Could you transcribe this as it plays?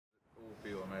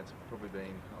it's probably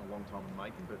been a long time in the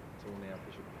making, but it's all now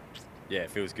official. Yeah,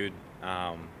 it feels good.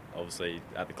 Obviously,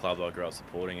 at the club that I grew up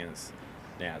supporting, and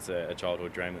it's a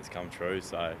childhood dream that's come true.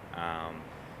 So,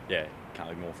 yeah, can't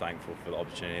be more thankful for the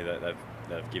opportunity that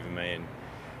they've given me, and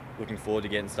looking forward to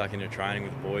getting stuck into training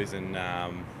with the boys and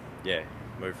yeah,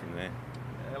 move from there.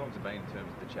 How long's it been in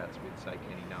terms of the chats with, say,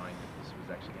 Kenny, knowing that this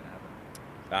was actually going to happen?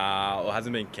 Well, it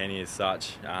hasn't been Kenny as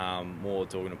such. More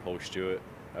talking to Paul Stewart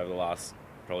over the last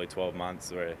probably 12 months,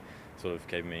 where sort of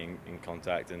keeping me in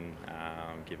contact and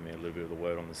giving me a little bit of the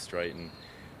word on the street. And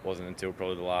it wasn't until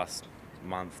probably the last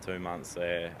month, 2 months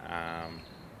there,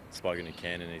 spoken to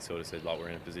Ken, and he sort of said, like, we're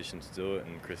in a position to do it,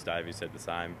 and Chris Davies said the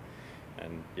same.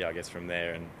 And yeah, I guess from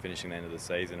there and finishing the end of the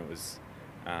season, it was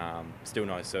still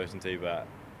no certainty, but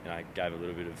gave a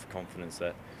little bit of confidence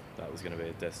that was going to be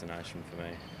a destination for me.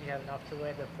 You have enough to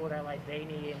wear the Port Adelaide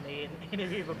beanie in the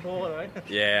interview before, though.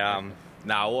 Yeah,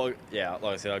 well, yeah, like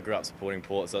I said, I grew up supporting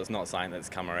Port, so it's not something that's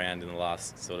come around in the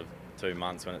last sort of 2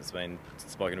 months when it's been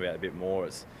spoken about a bit more.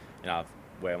 It's, I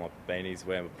wear my beanies,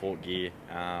 wear my Port gear,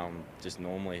 just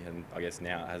normally, and I guess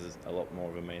now it has a lot more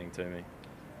of a meaning to me.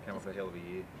 Come off a hell of a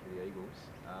year for the Eagles.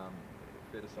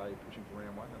 Fair to say, pushing for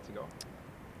round one, that's a goal?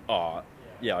 Oh,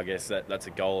 yeah, I guess that's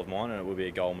a goal of mine, and it will be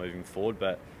a goal moving forward.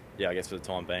 But yeah, I guess for the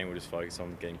time being, we'll just focus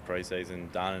on getting pre-season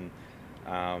done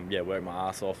and yeah, work my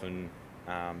ass off and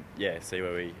yeah, see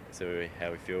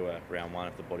how we feel round one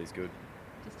if the body's good.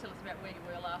 Just tell us about where you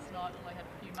were last night. I had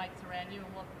a few mates around you,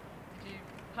 and what did you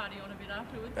party on a bit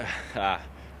afterwards?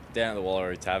 Down at the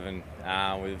Wallaroo Tavern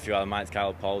with a few other mates,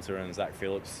 Caleb Poulter and Zach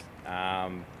Phillips.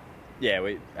 Yeah,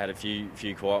 we had a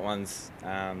few quiet ones.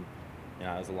 It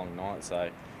was a long night, so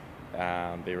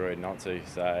be rude not to.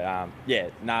 So yeah,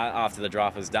 after the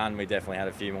draft was done, we definitely had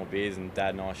a few more beers, and Dad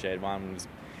and I shared one. It was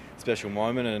a special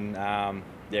moment, and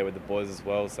yeah, with the boys as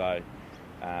well. So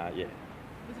yeah.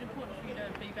 Was it important for you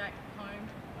to be back home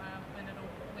when it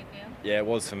all went down? Yeah, it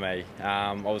was for me.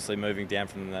 Obviously, moving down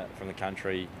from the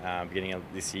country beginning of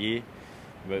this year,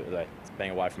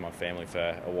 being away from my family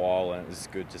for a while, and it was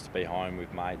good just to be home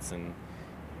with mates, and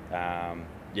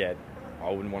yeah, I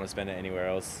wouldn't want to spend it anywhere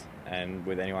else and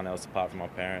with anyone else apart from my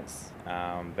parents,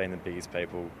 being the biggest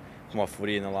people for my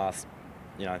footy in the last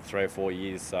 3 or 4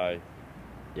 years. So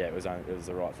yeah, it was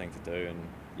the right thing to do, and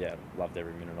yeah, loved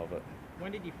every minute of it.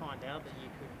 When did you find out that you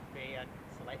could be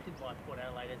selected by Port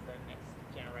Adelaide as the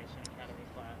next generation academy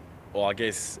player? Well, I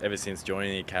guess ever since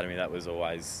joining the academy, that was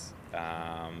always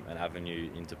an avenue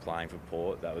into playing for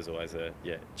Port. That was always a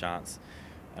chance,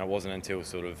 and it wasn't until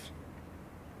sort of,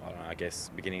 I don't know, I guess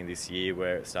beginning of this year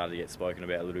where it started to get spoken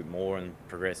about a little bit more and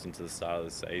progressed into the start of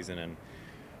the season and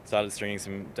started stringing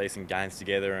some decent games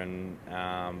together and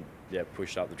yeah,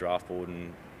 pushed up the draft board,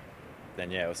 and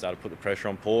then yeah, we started to put the pressure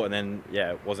on Port, and then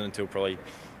yeah, it wasn't until probably,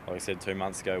 like I said, 2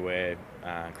 months ago where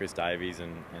Chris Davies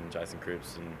and Jason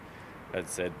Cripps and had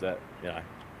said that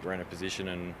we're in a position,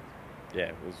 and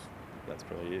yeah, that's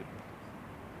probably it.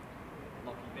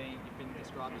 Lachie, you've been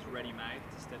described as ready-made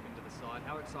to step into the side.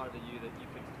 How excited are you that you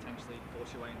could potentially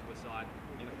force your way into a side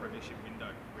in the premiership window,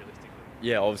 realistically?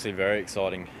 Yeah, obviously very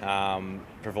exciting.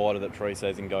 Provided that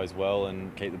pre-season goes well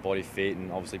and keep the body fit,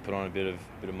 and obviously put on a bit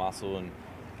of muscle, and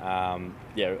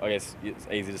yeah, I guess it's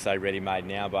easy to say ready-made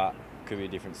now, but could be a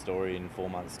different story in 4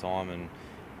 months' time, and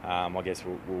I guess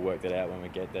we'll work that out when we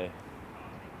get there.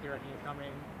 You reckon you come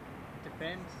in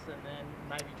defence and then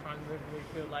maybe try and move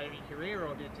to midfield later in your career,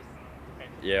 or do you just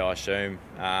defend? Yeah, I assume.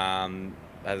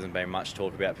 Hasn't been much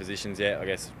talk about positions yet. I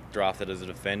guess drafted as a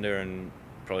defender, and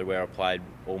probably where I played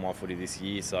all my footy this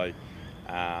year. So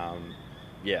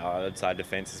yeah, I'd say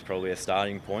defence is probably a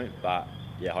starting point, but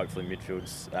yeah, hopefully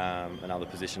midfield's another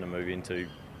position to move into.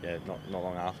 Yeah, not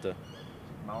long after.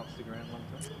 Mullet stick around long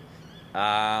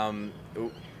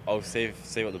term? I'll see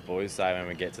what the boys say when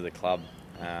we get to the club.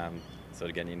 Sort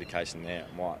of get an indication there.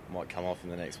 It might come off in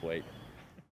the next week.